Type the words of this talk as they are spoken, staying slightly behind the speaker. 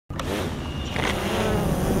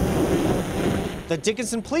The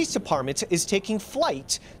Dickinson Police Department is taking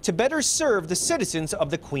flight to better serve the citizens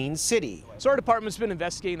of the Queen City. So our department's been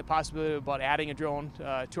investigating the possibility about adding a drone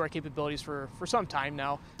to our capabilities for some time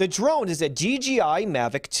now. The drone is a DJI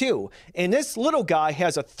Mavic 2, and this little guy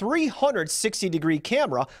has a 360-degree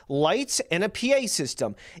camera, lights, and a PA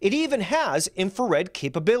system. It even has infrared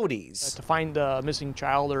capabilities. To find a missing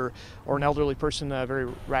child or an elderly person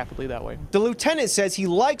very rapidly that way. The lieutenant says he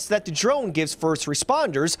likes that the drone gives first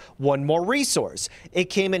responders one more resource. It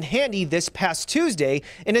came in handy this past Tuesday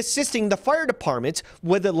in assisting the fire department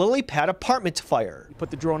with the lily pad apartment fire. We put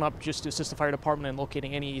the drone up just to assist the fire department in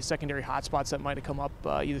locating any secondary hotspots that might have come up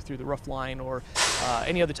either through the roof line or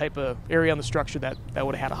any other type of area on the structure that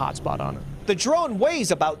would have had a hotspot on it. The drone weighs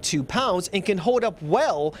about 2 pounds and can hold up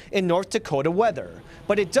well in North Dakota weather,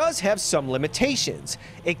 but it does have some limitations.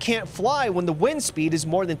 It can't fly when the wind speed is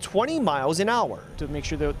more than 20 miles an hour. To make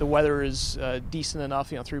sure that the weather is decent enough,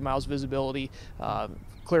 3 miles visibility,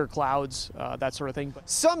 clear clouds, that sort of thing.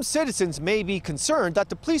 Some citizens may be concerned that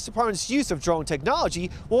the police department's use of drone technology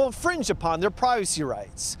will infringe upon their privacy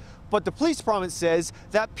rights. But the police department says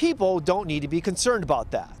that people don't need to be concerned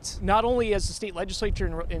about that. Not only has the state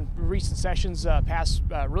legislature in recent sessions passed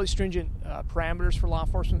really stringent parameters for law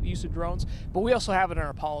enforcement use of drones, but we also have it in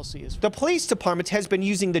our policies. The police department has been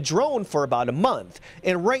using the drone for about a month,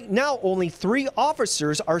 and right now only 3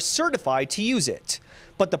 officers are certified to use it.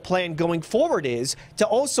 But the plan going forward is to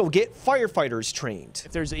also get firefighters trained.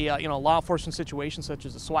 If there's a law enforcement situation such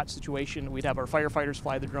as a SWAT situation, we'd have our firefighters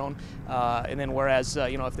fly the drone, and then whereas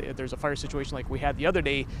if there's a fire situation like we had the other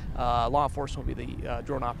day, law enforcement will be the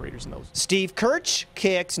drone operators in those. Steve Kirch,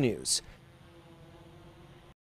 KX News.